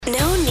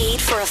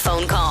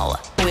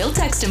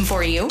text him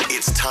for you.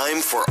 It's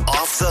time for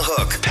Off the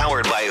Hook,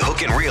 powered by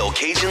Hook and Reel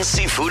Cajun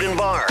Seafood and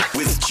Bar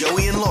with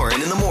Joey and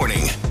Lauren in the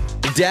morning.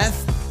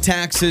 Death,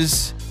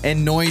 taxes,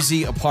 and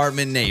noisy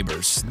apartment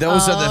neighbors.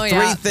 Those are the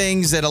three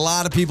things that a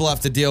lot of people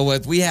have to deal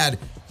with. You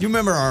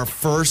remember our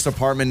first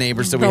apartment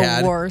neighbors that we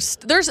had? The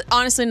worst. There's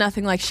honestly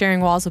nothing like sharing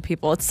walls with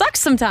people. It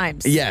sucks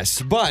sometimes.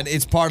 Yes, but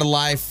it's part of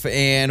life.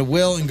 And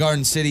Will in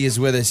Garden City is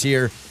with us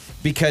here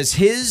because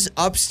his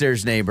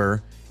upstairs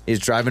neighbor is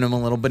driving him a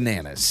little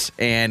bananas.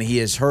 And he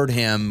has heard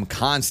him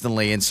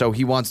constantly. And so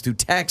he wants to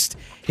text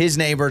his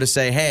neighbor to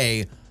say,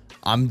 hey,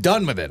 I'm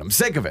done with it. I'm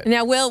sick of it.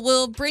 Now, Will,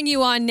 we'll bring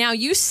you on now.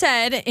 You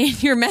said in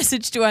your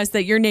message to us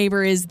that your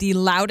neighbor is the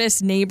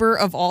loudest neighbor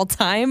of all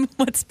time.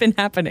 What's been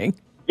happening?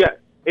 Yeah,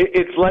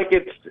 it's like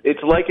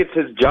it's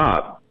his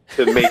job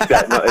to make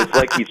that. It's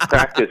like he's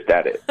practiced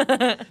at it.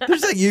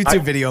 There's a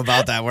YouTube video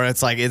about that where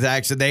it's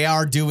actually they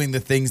are doing the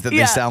things that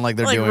they sound like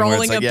they're doing.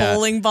 Rolling where it's a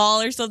bowling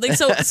ball or something.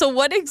 So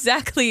what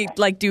exactly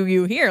do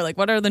you hear?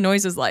 What are the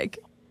noises like?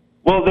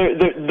 Well,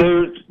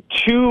 there's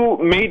two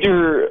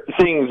major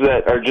things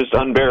that are just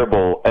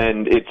unbearable,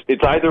 and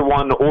it's either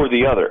one or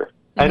the other.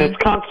 And it's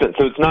constant,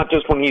 so it's not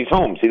just when he's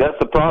home. See, that's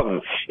the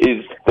problem,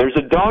 is there's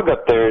a dog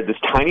up there, this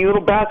tiny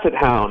little basset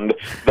hound,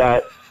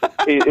 that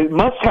it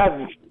must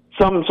have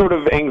some sort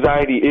of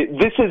anxiety.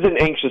 This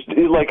isn't anxious.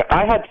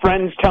 I had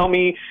friends tell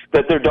me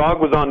that their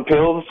dog was on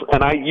pills,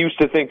 and I used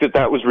to think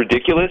that was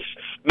ridiculous.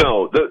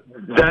 No,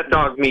 that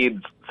dog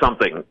needs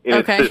something in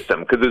its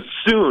system, because as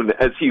soon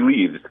as he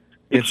leaves,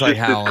 it's like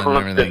howling and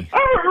everything.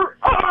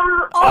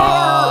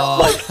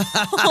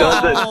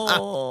 Doesn't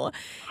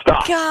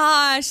stop.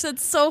 Gosh,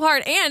 that's so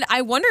hard. And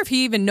I wonder if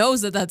he even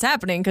knows that that's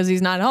happening because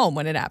he's not home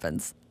when it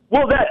happens.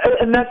 Well,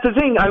 that's the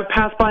thing. I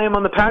passed by him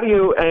on the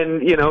patio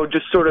and,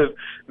 just sort of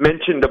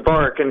mentioned a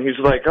bark, and he's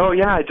like, oh,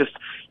 yeah,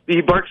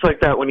 he barks like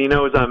that when he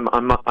knows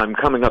I'm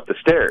coming up the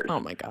stairs. Oh,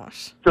 my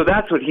gosh. So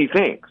that's what he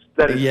thinks.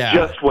 That is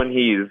just when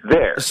he's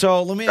there.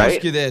 So let me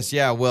ask you this.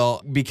 Yeah,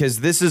 Will, because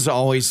this is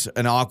always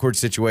an awkward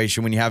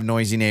situation when you have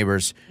noisy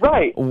neighbors.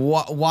 Right.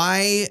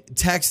 Why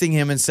texting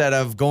him instead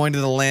of going to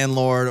the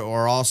landlord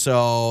or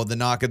also the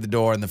knock at the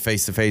door and the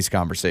face-to-face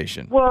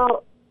conversation?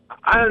 Well,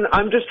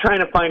 I'm just trying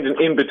to find an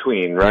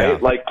in-between,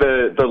 right?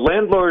 Yeah. The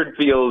landlord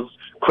feels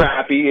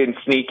crappy and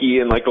sneaky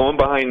and going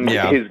behind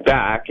his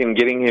back and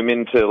getting him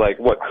into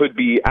what could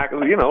be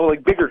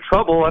bigger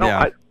trouble.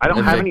 I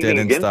don't have anything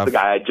against the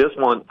guy. I just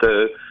want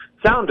the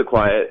sound to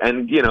quiet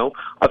and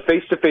a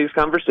face-to-face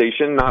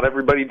conversation. Not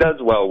everybody does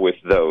well with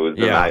those,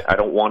 and I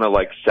don't want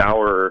to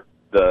sour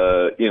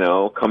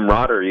the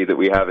camaraderie that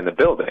we have in the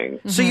building.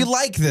 So you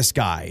like this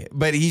guy,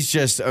 but he's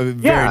just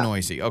very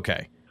noisy.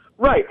 Okay.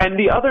 Right, and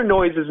the other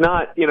noise is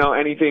not,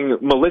 anything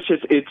malicious.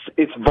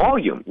 It's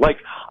volume.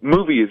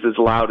 Movies as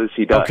loud as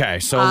he does. Okay,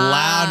 so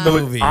loud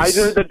movies. It's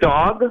either the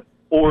dog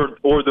or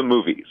the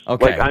movies.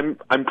 Okay.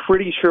 I'm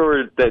pretty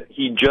sure that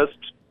he just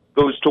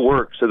goes to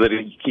work so that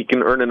he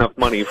can earn enough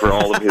money for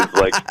all of his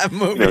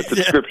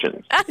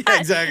subscriptions. Yeah,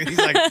 exactly. He's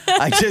like,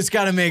 I just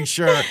got to make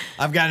sure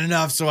I've got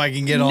enough so I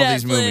can get all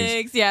these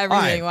movies. Yeah,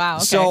 everything. Right. Wow.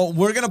 Okay. So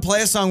we're going to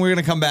play a song. We're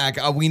going to come back.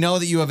 We know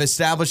that you have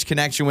established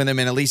connection with him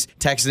and at least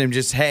texted him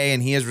just, hey,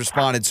 and he has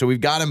responded. So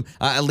we've got him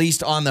at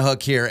least on the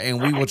hook here,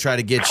 and we will try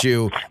to get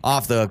you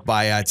off the hook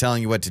by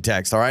telling you what to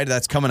text. All right?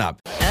 That's coming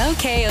up.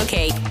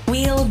 Okay.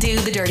 We'll do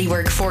the dirty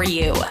work for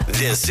you.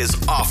 This is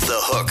Off the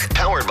Hook,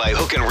 powered by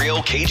Hook and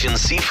Reel Cajun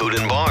Seafood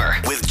and Bar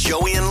with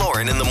Joey and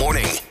Lauren in the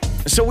morning.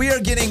 So we are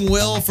getting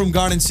Will from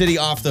Garden City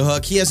off the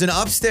hook. He has an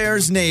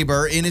upstairs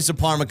neighbor in his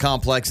apartment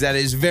complex that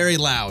is very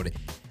loud.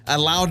 A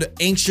loud,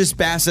 anxious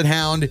basset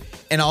hound,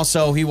 and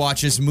also he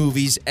watches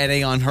movies at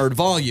a unheard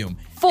volume.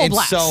 Full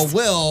blast. So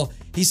Will,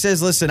 he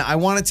says, listen, I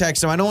want to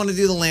text him. I don't want to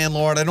do the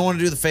landlord. I don't want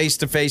to do the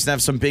face-to-face and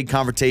have some big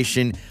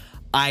conversation.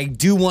 I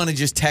do want to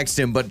just text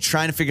him, but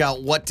trying to figure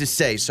out what to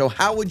say. So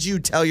how would you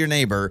tell your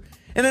neighbor?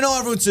 And I know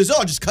everyone says,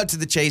 oh, just cut to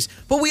the chase.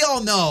 But we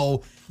all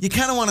know you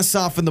kind of want to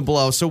soften the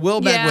blow. So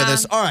Will back with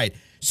us. All right.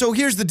 So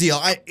here's the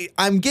deal.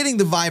 I'm getting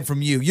the vibe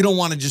from you. You don't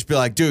want to just be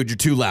like, dude, you're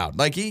too loud.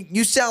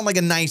 You sound like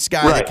a nice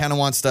guy that kind of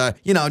wants to,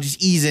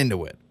 just ease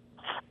into it.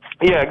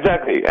 Yeah,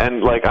 exactly.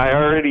 And I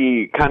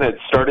already kind of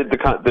started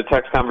the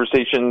text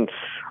conversation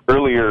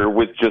earlier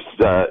with just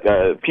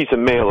a piece of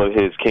mail of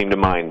his came to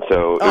mind.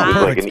 So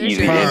it was an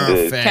easy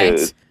end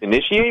to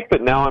initiate.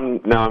 But now I'm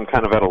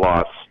kind of at a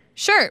loss.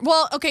 Sure.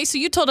 Well, okay, so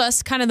you told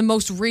us kind of the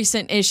most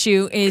recent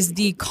issue is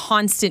the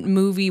constant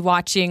movie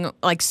watching,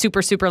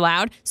 super, super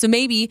loud. So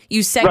maybe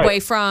you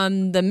segue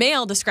from the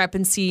mail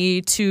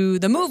discrepancy to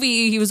the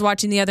movie he was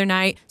watching the other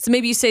night. So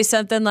maybe you say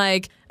something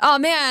like, oh,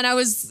 man, I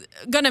was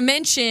going to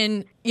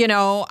mention,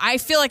 I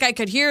feel like I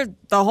could hear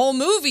the whole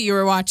movie you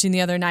were watching the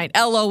other night,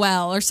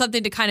 LOL, or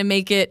something to kind of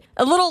make it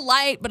a little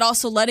light, but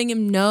also letting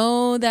him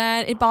know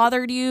that it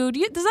bothered you.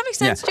 Does that make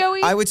sense,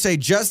 Joey? I would say,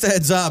 just a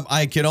heads up,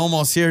 I could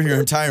almost hear your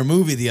entire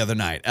movie the other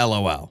night,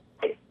 LOL.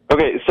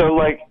 Okay, so,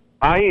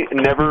 I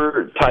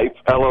never type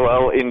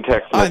LOL in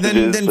text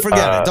messages. Then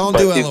forget it. Don't but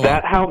do LOL. Is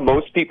that how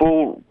most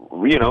people,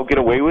 get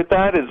away with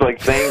that? Is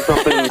like saying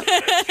something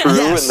true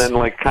Yes. and then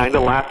like kind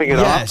of laughing it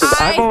Yes. off?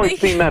 'Cause I've always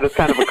seen that as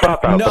kind of a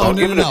cop out. No, but I'll no,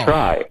 give it no. a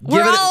try. We're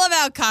Give it a- all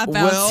about cop-outs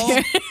Well,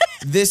 here.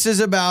 this is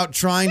about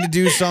trying to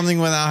do something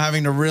without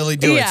having to really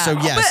do it. So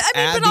yes,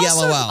 add the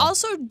also, LOL.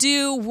 Also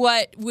do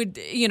what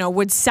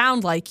would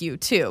sound like you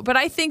too. But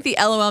I think the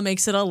LOL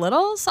makes it a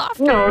little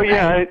softer. No,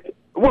 yeah.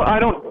 Well, I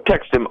don't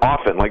text him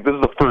often. Like, this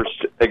is the first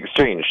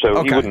exchange, so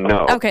Okay. he wouldn't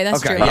know. Okay,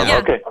 that's Okay, true. yeah. Yeah.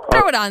 Okay.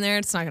 Throw it on there.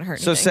 It's not going to hurt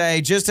So anything.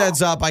 say, just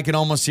heads up, I could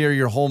almost hear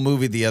your whole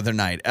movie the other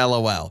night.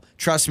 LOL.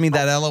 Trust me,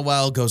 that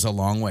LOL goes a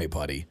long way,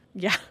 buddy.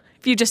 Yeah.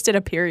 If you just did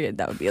a period,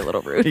 that would be a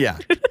little rude. Yeah.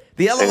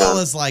 The LOL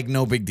is like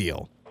no big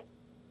deal.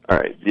 All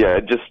right. Yeah,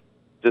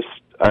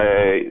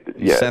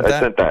 I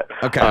sent that.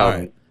 Okay, all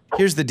right.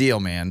 Here's the deal,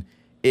 man,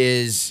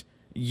 is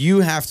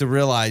you have to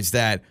realize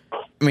that,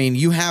 I mean,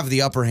 you have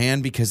the upper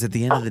hand because at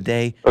the end of the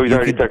day... Oh, he's you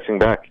already could- texting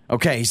back.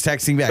 Okay, he's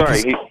texting back.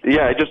 Sorry. 'cause-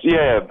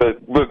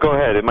 But go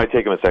ahead. It might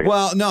take him a second.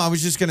 Well, no, I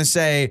was just going to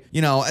say,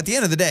 at the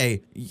end of the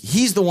day,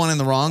 he's the one in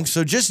the wrong.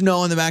 So just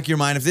know in the back of your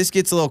mind, if this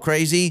gets a little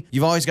crazy,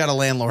 you've always got a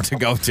landlord to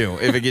go to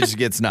if it just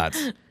gets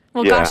nuts.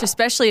 Well, Yeah. gosh,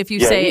 especially if you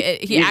Yeah, say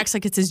he he- acts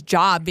like it's his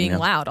job being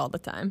loud all the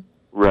time.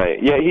 Right.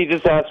 Yeah, he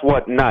just asked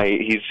what night.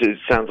 It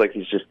sounds like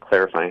he's just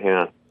clarifying. Hang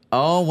on.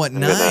 Oh, what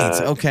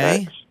night?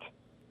 Okay. Text.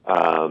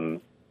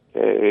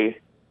 Okay,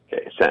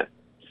 sent.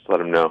 Just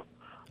let him know.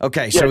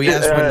 Okay, so he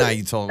asked what night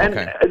you told him.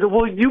 And, Okay.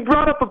 well, you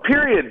brought up a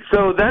period,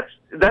 so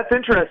that's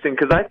interesting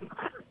because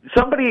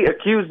somebody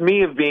accused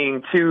me of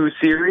being too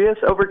serious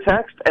over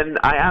text, and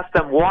I asked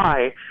them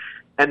why,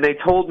 and they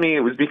told me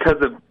it was because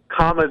of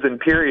commas and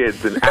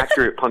periods and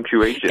accurate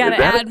punctuation. Gotta Is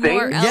that add a thing?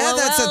 more Yeah,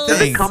 that's a LOLs. thing.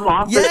 Does it come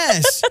off?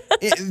 Yes.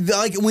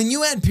 Like when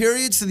you add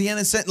periods to the end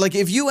of sentence, like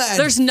if you add...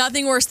 There's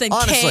nothing worse than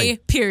Honestly. K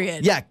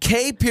period. Yeah,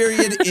 K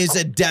period is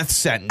a death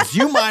sentence.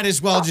 You might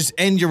as well just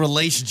end your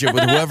relationship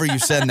with whoever you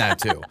send that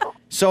to.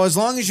 So as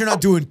long as you're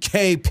not doing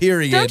K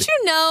period... Don't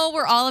you know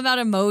we're all about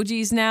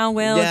emojis now,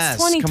 Will? Yes,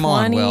 It's 2020. come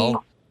on,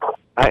 Will.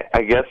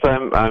 I guess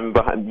I'm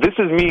behind. This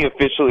is me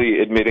officially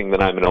admitting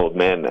that I'm an old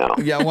man now.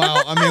 Yeah,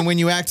 well, I mean, when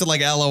you acted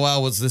like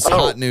LOL was this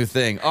hot new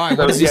thing. All right,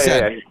 what does he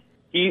say?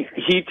 He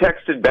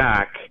texted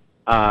back,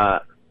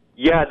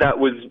 that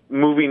was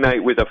movie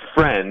night with a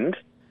friend,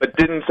 but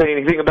didn't say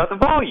anything about the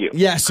volume.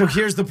 Yeah, so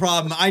here's the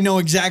problem. I know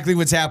exactly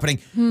what's happening.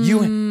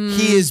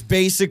 He is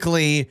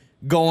basically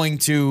going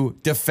to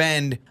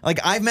defend. Like,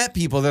 I've met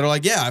people that are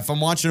like, yeah, if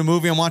I'm watching a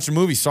movie, I'm watching a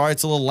movie. Sorry,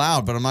 it's a little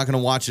loud, but I'm not going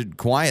to watch it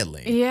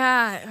quietly.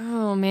 Yeah.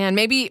 Oh, man.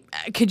 Maybe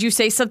could you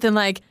say something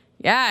like,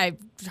 yeah, I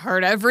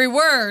heard every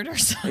word or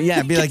something?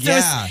 Yeah, be like,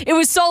 yeah. It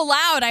was so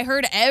loud. I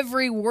heard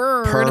every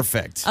word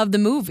Perfect. of the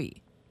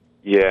movie.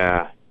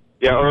 Yeah.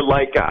 Yeah, or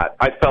like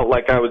I felt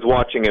like I was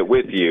watching it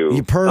with you.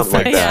 You perfect.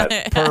 Something like that.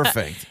 Yeah.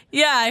 Perfect.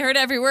 Yeah, I heard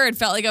every word.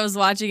 Felt like I was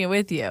watching it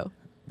with you.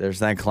 There's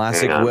that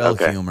classic Hang on, Will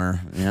okay. humor.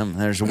 Yep,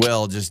 there's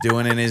Will just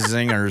doing in his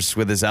zingers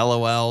with his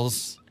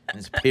LOLs,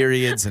 his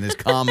periods, and his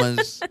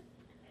commas.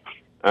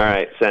 All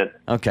right, sent.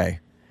 Okay.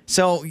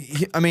 So,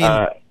 I mean...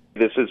 I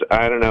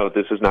don't know,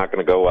 this is not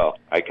going to go well.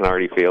 I can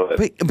already feel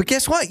it. But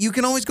guess what? You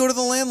can always go to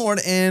the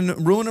landlord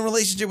and ruin a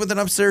relationship with an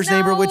upstairs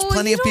neighbor, which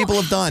plenty you of people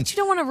have done. You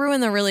don't want to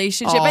ruin the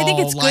relationship. I think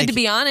it's like, good to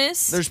be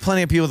honest. There's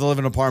plenty of people that live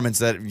in apartments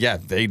that,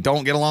 they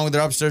don't get along with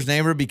their upstairs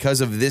neighbor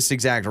because of this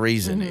exact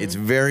reason. It's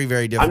very,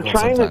 very I'm difficult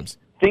trying sometimes. to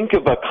think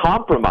of a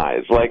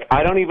compromise. Like,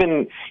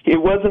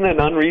 it wasn't an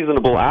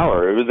unreasonable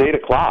hour. It was 8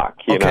 o'clock,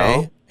 you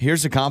know?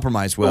 Here's a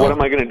compromise, Will. What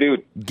am I going to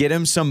do? Get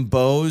him some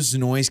Bose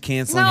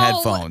noise-canceling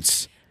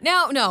headphones.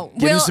 No.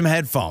 Give him Will, some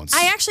headphones.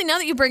 I actually, now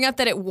that you bring up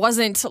that it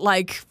wasn't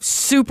like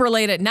super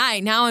late at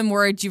night, now I'm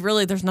worried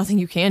there's nothing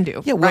you can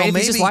do. Yeah, well, right? If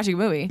maybe he's just watching a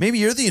movie. Maybe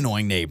you're the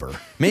annoying neighbor.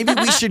 Maybe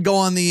we should go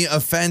on the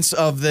offense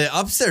of the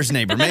upstairs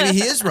neighbor. Maybe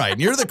he is right, and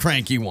you're the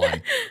cranky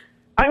one.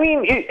 I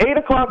mean, 8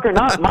 o'clock or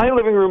not, my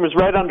living room is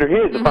right under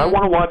his. If I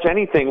want to watch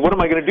anything, what am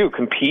I going to do?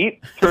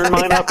 Compete? Turn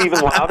mine up even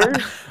louder?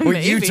 When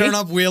you Maybe. turn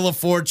up Wheel of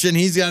Fortune,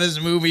 he's got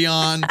his movie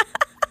on.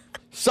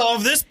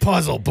 Solve this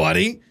puzzle,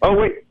 buddy. Oh,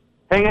 wait.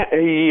 Hang on.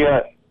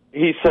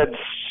 He said,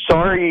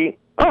 sorry.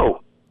 Oh,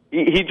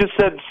 he just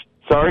said,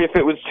 sorry if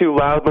it was too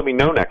loud. Let me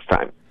know next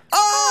time.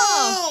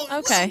 Oh,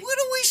 okay. What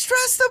are we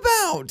stressed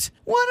about?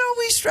 What are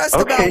we stressed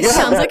Okay, about? yeah,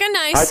 Sounds like a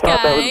nice I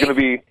thought that was guy. going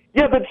to be...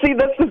 Yeah, but see,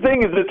 that's the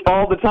thing, is it's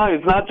all the time.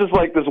 It's not just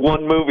like this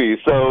one movie.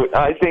 So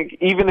I think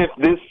even if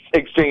this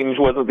exchange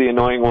wasn't the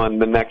annoying one,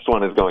 the next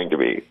one is going to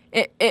be.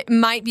 It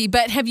might be,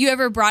 but have you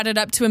ever brought it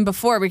up to him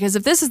before? Because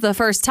if this is the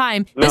first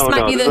time, this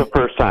might be this is the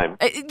first time.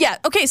 Yeah.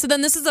 Okay. So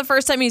then this is the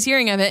first time he's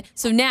hearing of it.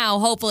 So now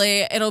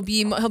hopefully he'll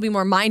be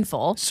more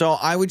mindful. So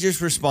I would just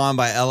respond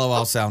by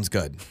LOL sounds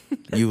good.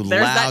 You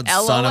There's loud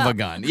that son of LOL. a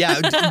gun. Yeah,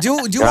 do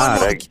one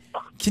God, more.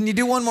 Can you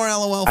do one more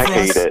LOL for I us?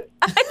 hate it.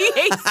 He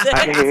hates it.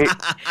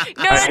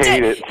 I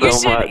hate it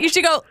so much. You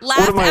should go What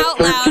laugh am I, out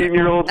a loud.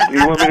 13-year-old?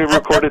 You want me to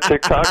record a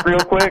TikTok real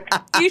quick?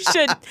 You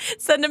should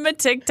send him a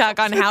TikTok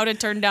on how to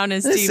turn down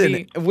his Listen,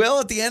 TV. Will,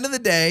 at the end of the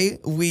day,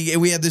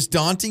 we had this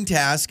daunting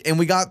task, and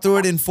we got through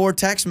it in 4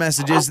 text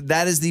messages.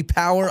 That is the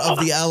power of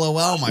the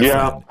LOL, my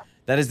friend.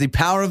 That is the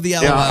power of the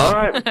LOL. Yeah, all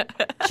right.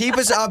 Keep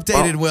us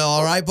updated, Will,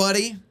 all right,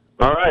 buddy?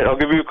 All right, I'll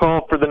give you a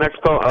call for the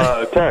next call,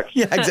 text.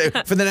 Yeah,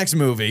 exactly. For the next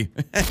movie.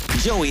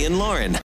 Joey and Lauren.